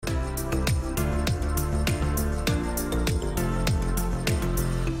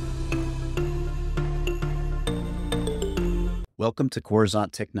Welcome to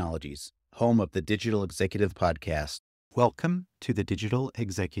Coruzant Technologies, home of the Digital Executive Podcast. Welcome to the Digital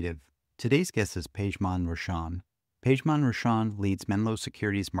Executive. Today's guest is Pejman Roshan. Pejman Roshan leads Menlo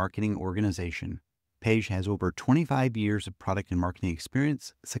Security's marketing organization. Pej has over 25 years of product and marketing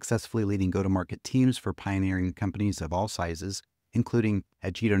experience, successfully leading go-to-market teams for pioneering companies of all sizes, including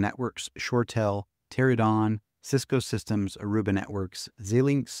Agito Networks, ShoreTel, Teradon, Cisco Systems, Aruba Networks,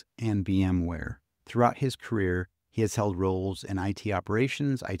 Xilinx, and VMware. Throughout his career, he has held roles in IT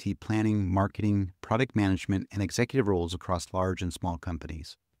operations, IT planning, marketing, product management, and executive roles across large and small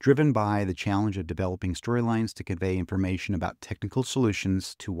companies. Driven by the challenge of developing storylines to convey information about technical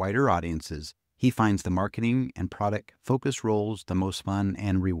solutions to wider audiences, he finds the marketing and product-focused roles the most fun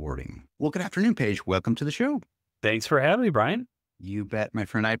and rewarding. Well, good afternoon, Pej. Welcome to the show. Thanks for having me, Brian. You bet, my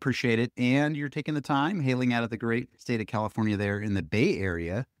friend. I appreciate it. And you're taking the time, hailing out of the great state of California there in the Bay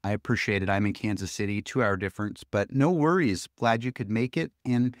Area. I appreciate it. I'm in Kansas City, 2-hour difference, but no worries. Glad you could make it.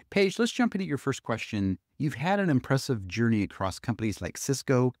 And Pej, let's jump into your first question. You've had an impressive journey across companies like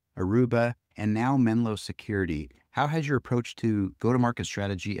Cisco, Aruba, and now Menlo Security. How has your approach to go-to-market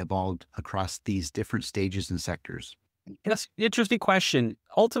strategy evolved across these different stages and sectors? That's an interesting question.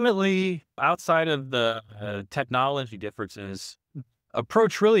 Ultimately, outside of the technology differences,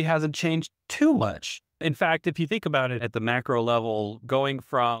 approach really hasn't changed too much. In fact, if you think about it at the macro level, going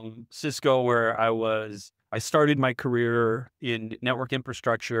from Cisco, where I started my career in network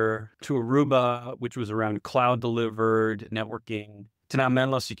infrastructure, to Aruba, which was around cloud-delivered networking, to now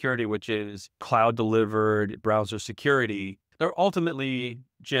Menlo Security, which is cloud-delivered browser security. They're ultimately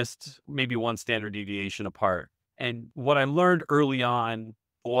just maybe one standard deviation apart. And what I learned early on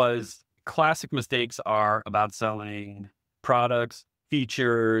was classic mistakes are about selling products,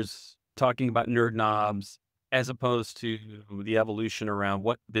 features, talking about nerd knobs, as opposed to the evolution around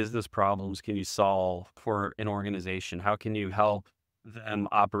what business problems can you solve for an organization? How can you help them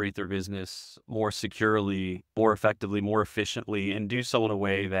operate their business more securely, more effectively, more efficiently, and do so in a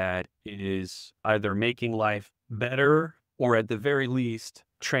way that is either making life better or at the very least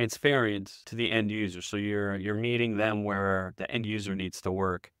transparent to the end user. So you're meeting them where the end user needs to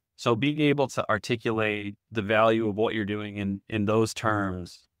work. So being able to articulate the value of what you're doing in those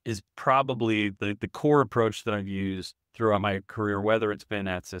terms is probably the core approach that I've used throughout my career, whether it's been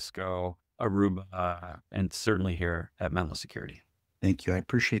at Cisco, Aruba, and certainly here at Menlo Security. Thank you. I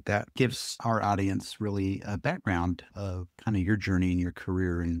appreciate that. Gives our audience really a background of kind of your journey and your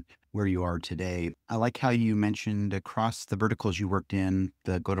career and where you are today. I like how you mentioned across the verticals you worked in,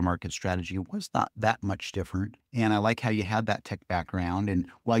 the go-to-market strategy was not that much different. And I like how you had that tech background. And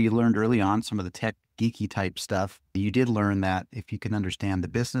while you learned early on some of the tech geeky type stuff, you did learn that if you can understand the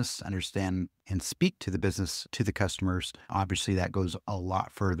business, understand and speak to the business, to the customers, obviously that goes a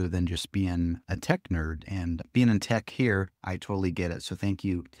lot further than just being a tech nerd. And being in tech here, I totally get it. So thank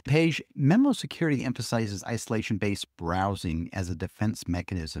you. Pej, Menlo Security emphasizes isolation-based browsing as a defense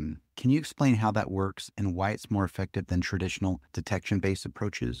mechanism. Can you explain how that works and why it's more effective than traditional detection-based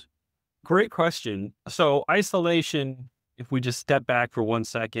approaches? Great question. So isolation, if we just step back for 1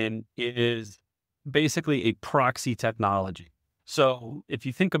 second, is basically a proxy technology. So if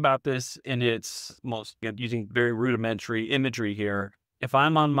you think about this in its most, using very rudimentary imagery here, if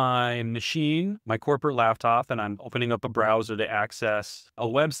I'm on my machine, my corporate laptop, and I'm opening up a browser to access a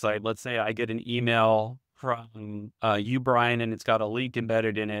website, let's say I get an email from you, Brian, and it's got a link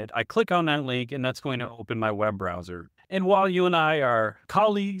embedded in it. I click on that link and that's going to open my web browser. And while you and I are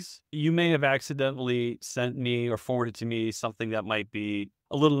colleagues, you may have accidentally sent me or forwarded to me something that might be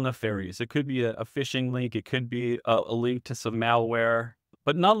a little nefarious. It could be a phishing link. It could be a link to some malware.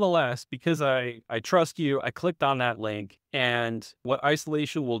 But nonetheless, because I trust you, I clicked on that link. And what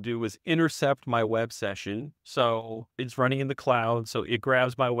isolation will do is intercept my web session. So it's running in the cloud. So it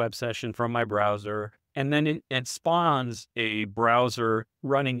grabs my web session from my browser. And then it spawns a browser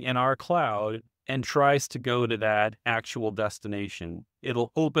running in our cloud and tries to go to that actual destination.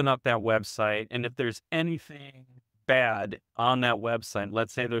 It'll open up that website. And if there's anything bad on that website,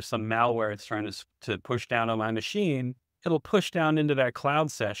 let's say there's some malware it's trying to push down on my machine, it'll push down into that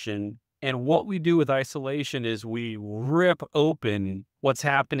cloud session. And what we do with isolation is we rip open what's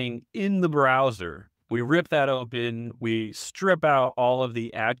happening in the browser. We rip that open, we strip out all of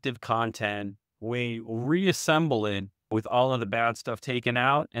the active content, we reassemble it with all of the bad stuff taken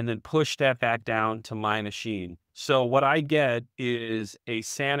out, and then push that back down to my machine. So what I get is a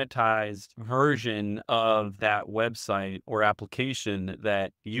sanitized version of that website or application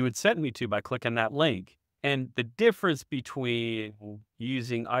that you had sent me to by clicking that link. And the difference between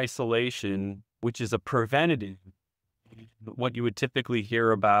using isolation, which is a preventative, what you would typically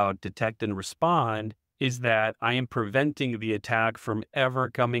hear about detect and respond, is that I am preventing the attack from ever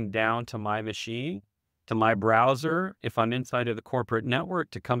coming down to my machine, to my browser, if I'm inside of the corporate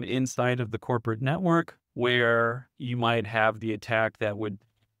network, to come inside of the corporate network, where you might have the attack that would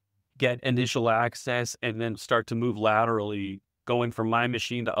get initial access and then start to move laterally, going from my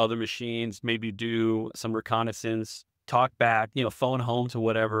machine to other machines, maybe do some reconnaissance, talk back, phone home to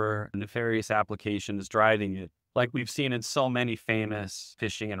whatever nefarious application is driving it, like we've seen in so many famous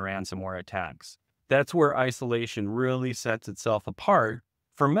phishing and ransomware attacks. That's where isolation really sets itself apart.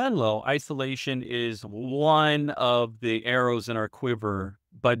 For Menlo, isolation is one of the arrows in our quiver,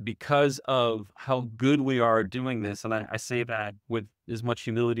 but because of how good we are doing this, and I say that with as much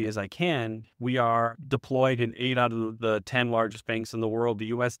humility as I can, we are deployed in 8 out of the 10 largest banks in the world. The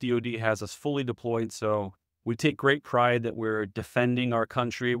US DoD has us fully deployed, so we take great pride that we're defending our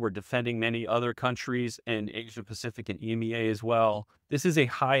country. We're defending many other countries in Asia Pacific and EMEA as well. This is a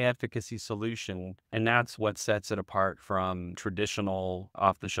high efficacy solution, and that's what sets it apart from traditional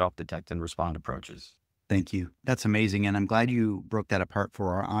off-the-shelf detect and respond approaches. Thank you. That's amazing. And I'm glad you broke that apart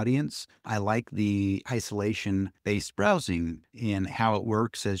for our audience. I like the isolation-based browsing and how it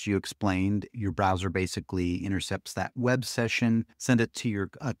works. As you explained, your browser basically intercepts that web session, send it to your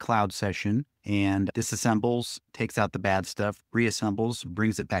cloud session, and disassembles, takes out the bad stuff, reassembles,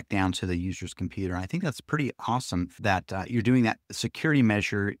 brings it back down to the user's computer. I think that's pretty awesome that you're doing that security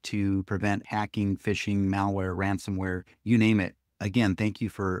measure to prevent hacking, phishing, malware, ransomware, you name it. Again, thank you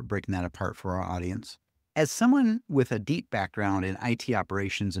for breaking that apart for our audience. As someone with a deep background in IT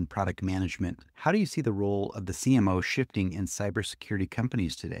operations and product management, how do you see the role of the CMO shifting in cybersecurity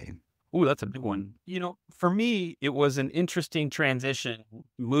companies today? Ooh, that's a big one. For me, it was an interesting transition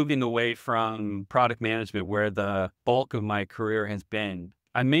moving away from product management, where the bulk of my career has been.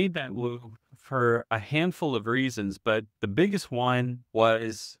 I made that move for a handful of reasons, but the biggest one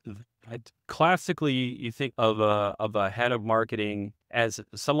was classically, you think of a head of marketing as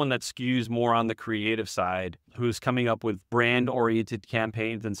someone that skews more on the creative side, who's coming up with brand-oriented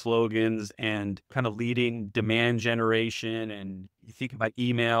campaigns and slogans and kind of leading demand generation. And you think about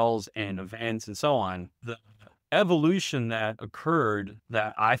emails and events and so on. The evolution that occurred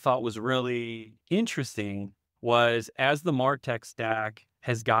that I thought was really interesting was, as the MarTech stack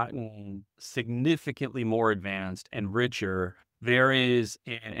has gotten significantly more advanced and richer, there is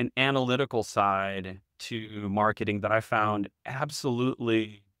an analytical side to marketing that I found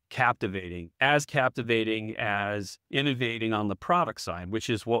absolutely captivating as innovating on the product side, which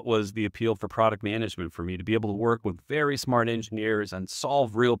is what was the appeal for product management for me, to be able to work with very smart engineers and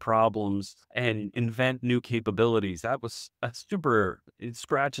solve real problems and invent new capabilities. It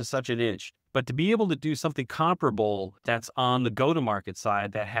scratches such an itch. But to be able to do something comparable that's on the go-to-market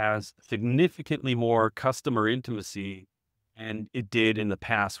side that has significantly more customer intimacy, and it did in the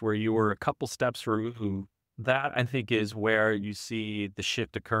past, where you were a couple steps removed, that I think is where you see the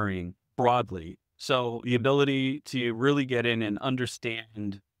shift occurring broadly. So the ability to really get in and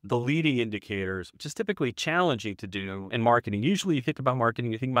understand the leading indicators, which is typically challenging to do in marketing. Usually you think about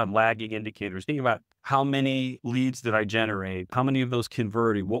marketing, you think about lagging indicators, think about how many leads did I generate? How many of those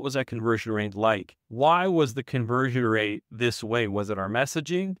converted? What was that conversion rate like? Why was the conversion rate this way? Was it our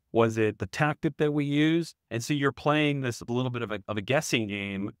messaging? Was it the tactic that we used? And so you're playing this a little bit of a guessing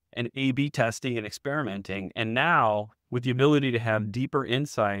game and A/B testing and experimenting. And now, with the ability to have deeper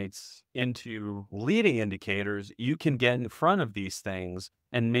insights into leading indicators, you can get in front of these things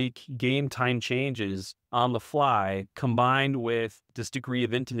and make game time changes on the fly, combined with this degree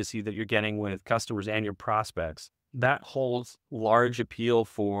of intimacy that you're getting with customers and your prospects. That holds large appeal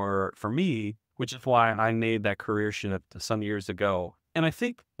for me, which is why I made that career shift some years ago. And I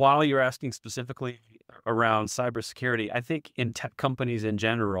think, while you're asking specifically around cybersecurity, I think in tech companies in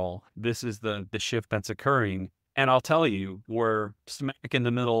general, this is the shift that's occurring. And I'll tell you, we're smack in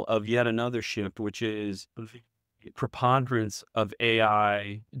the middle of yet another shift, which is the preponderance of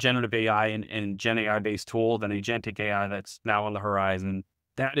AI, generative AI and Gen AI-based tools and agentic AI that's now on the horizon.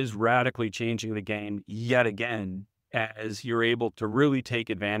 That is radically changing the game yet again, as you're able to really take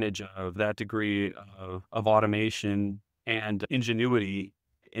advantage of that degree of automation and ingenuity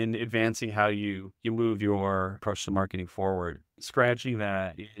in advancing how you move your approach to marketing forward. Scratching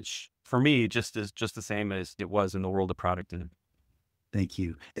that itch, for me, just the same as it was in the world of product. Thank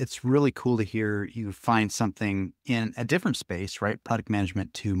you. It's really cool to hear you find something in a different space, right? Product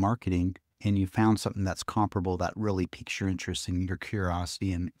management to marketing, and you found something that's comparable that really piques your interest and your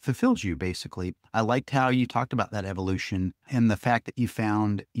curiosity and fulfills you, basically. I liked how you talked about that evolution and the fact that you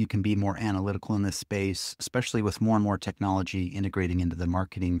found you can be more analytical in this space, especially with more and more technology integrating into the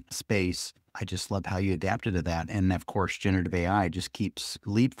marketing space. I just love how you adapted to that. And of course, generative AI just keeps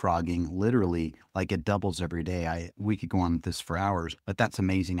leapfrogging literally like it doubles every day. We could go on with this for hours, but that's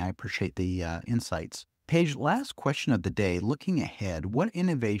amazing. I appreciate the insights. Paige, last question of the day. Looking ahead, what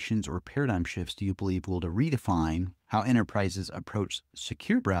innovations or paradigm shifts do you believe will redefine how enterprises approach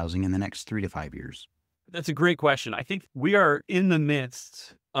secure browsing in the next 3 to 5 years? That's a great question. I think we are in the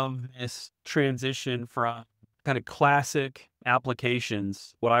midst of this transition from kind of classic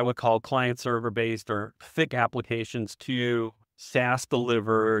applications, what I would call client server based or thick applications, to SaaS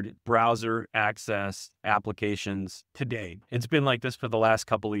delivered browser access applications today. It's been like this for the last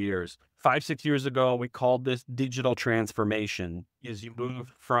couple of years. 5-6 years ago, we called this digital transformation. As you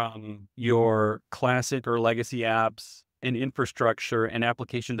move from your classic or legacy apps and infrastructure and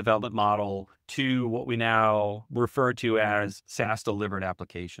application development model to what we now refer to as SaaS delivered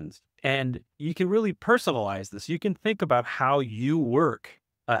applications. And you can really personalize this. You can think about how you work,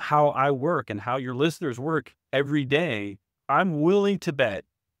 how I work, and how your listeners work every day. I'm willing to bet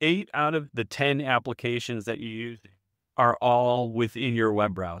 8 out of the 10 applications that you use are all within your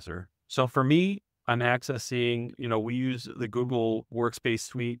web browser. So for me, I'm accessing, we use the Google Workspace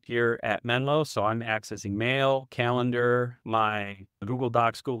suite here at Menlo. So I'm accessing Mail, Calendar, my Google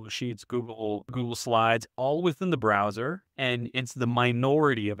Docs, Google Sheets, Google Slides, all within the browser. And it's the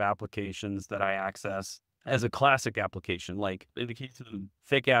minority of applications that I access as a classic application. Like in the case of the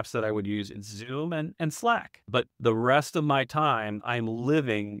thick apps that I would use, it's Zoom and Slack. But the rest of my time, I'm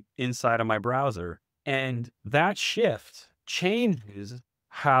living inside of my browser. And that shift changes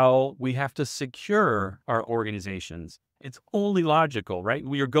how we have to secure our organizations. It's only logical, right?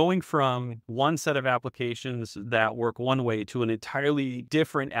 We are going from one set of applications that work one way to an entirely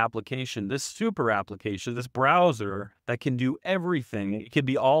different application, this super application, this browser that can do everything. It could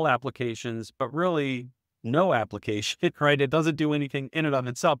be all applications, but really no application, right? It doesn't do anything in and of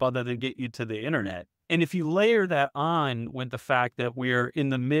itself other than get you to the internet. And if you layer that on with the fact that we're in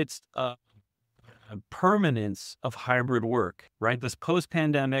the midst of permanence of hybrid work, right? This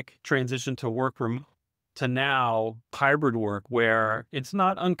post-pandemic transition to work remote to now hybrid work, where it's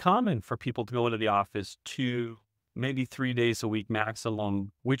not uncommon for people to go into the office 2, maybe 3 days a week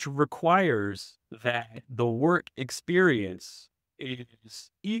maximum, which requires that the work experience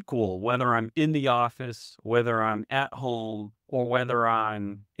is equal, whether I'm in the office, whether I'm at home, or whether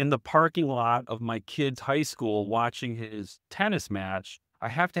I'm in the parking lot of my kid's high school watching his tennis match. I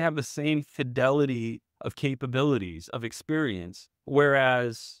have to have the same fidelity of capabilities, of experience.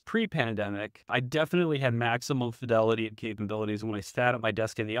 Whereas pre-pandemic, I definitely had maximum fidelity and capabilities when I sat at my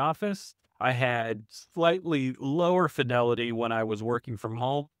desk in the office. I had slightly lower fidelity when I was working from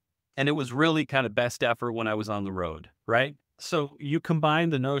home. And it was really kind of best effort when I was on the road, right? So you combine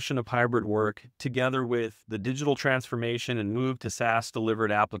the notion of hybrid work together with the digital transformation and move to SaaS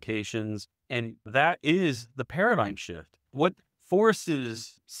delivered applications. And that is the paradigm shift. What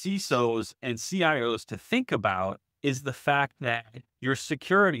forces CISOs and CIOs to think about is the fact that your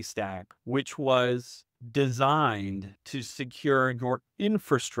security stack, which was designed to secure your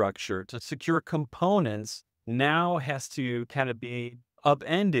infrastructure, to secure components, now has to kind of be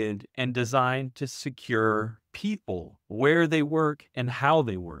upended and designed to secure people, where they work and how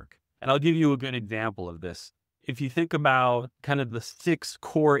they work. And I'll give you a good example of this. If you think about kind of the 6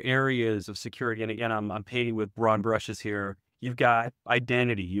 core areas of security, and again, I'm painting with broad brushes here. You've got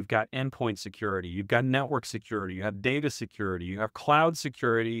identity, you've got endpoint security, you've got network security, you have data security, you have cloud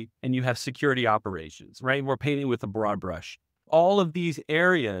security, and you have security operations, right? We're painting with a broad brush. All of these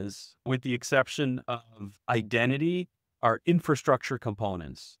areas, with the exception of identity, are infrastructure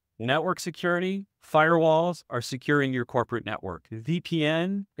components. Network security, firewalls are securing your corporate network.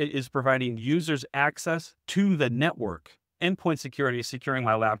 VPN is providing users access to the network. Endpoint security is securing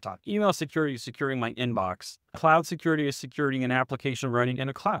my laptop. Email security is securing my inbox. Cloud security is securing an application running in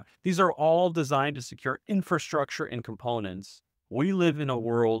a cloud. These are all designed to secure infrastructure and components. We live in a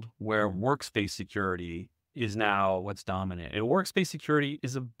world where workspace security is now what's dominant. And workspace security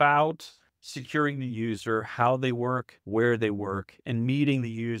is about securing the user, how they work, where they work, and meeting the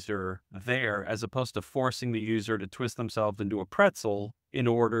user there, as opposed to forcing the user to twist themselves into a pretzel in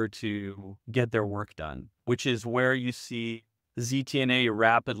order to get their work done, which is where you see ZTNA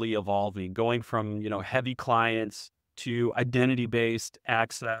rapidly evolving, going from, heavy clients to identity-based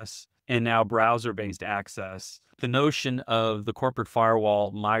access and now browser-based access. The notion of the corporate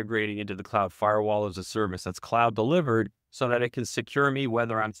firewall migrating into the cloud firewall as a service that's cloud delivered so that it can secure me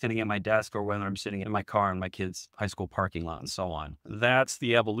whether I'm sitting at my desk or whether I'm sitting in my car in my kid's high school parking lot and so on. That's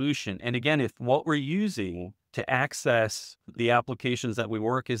the evolution. And again, if what we're using to access the applications that we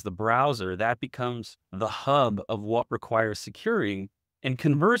work is the browser, that becomes the hub of what requires securing. And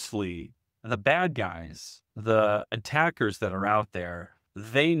conversely, the bad guys, the attackers that are out there,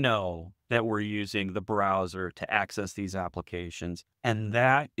 they know that we're using the browser to access these applications. And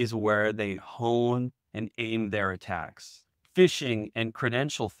that is where they hone and aim their attacks. Phishing and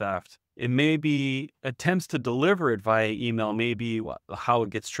credential theft, it may be attempts to deliver it via email, maybe how it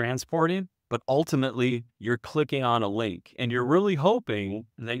gets transported, but ultimately you're clicking on a link and you're really hoping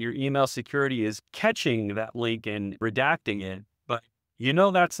that your email security is catching that link and redacting it. But you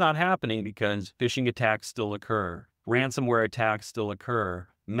know that's not happening because phishing attacks still occur, ransomware attacks still occur,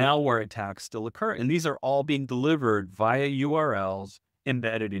 malware attacks still occur. And these are all being delivered via URLs,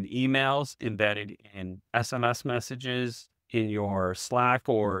 embedded in emails, embedded in SMS messages, in your Slack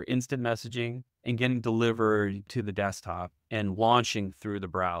or instant messaging, and getting delivered to the desktop and launching through the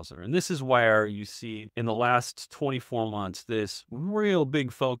browser. And this is where you see in the last 24 months, this real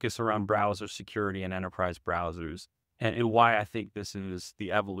big focus around browser security and enterprise browsers, and why I think this is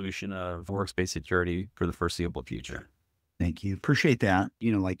the evolution of workspace security for the foreseeable future. Thank you. Appreciate that.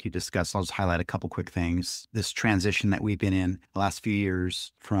 Like you discussed, I'll just highlight a couple quick things. This transition that we've been in the last few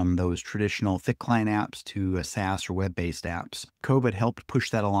years from those traditional thick client apps to a SaaS or web-based apps. COVID helped push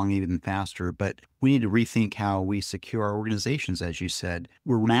that along even faster, but we need to rethink how we secure our organizations, as you said.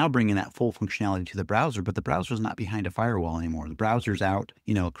 We're now bringing that full functionality to the browser, but the browser's not behind a firewall anymore. The browser's out,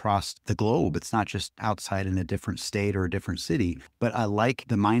 across the globe. It's not just outside in a different state or a different city. But I like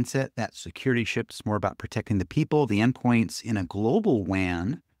the mindset that security shifts more about protecting the people, the endpoints in a global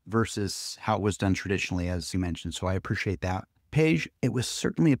WAN versus how it was done traditionally, as you mentioned. So I appreciate that. Paige, it was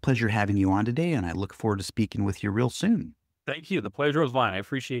certainly a pleasure having you on today, and I look forward to speaking with you real soon. Thank you. The pleasure was mine. I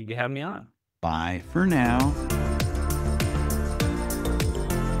appreciate you having me on. Bye for now.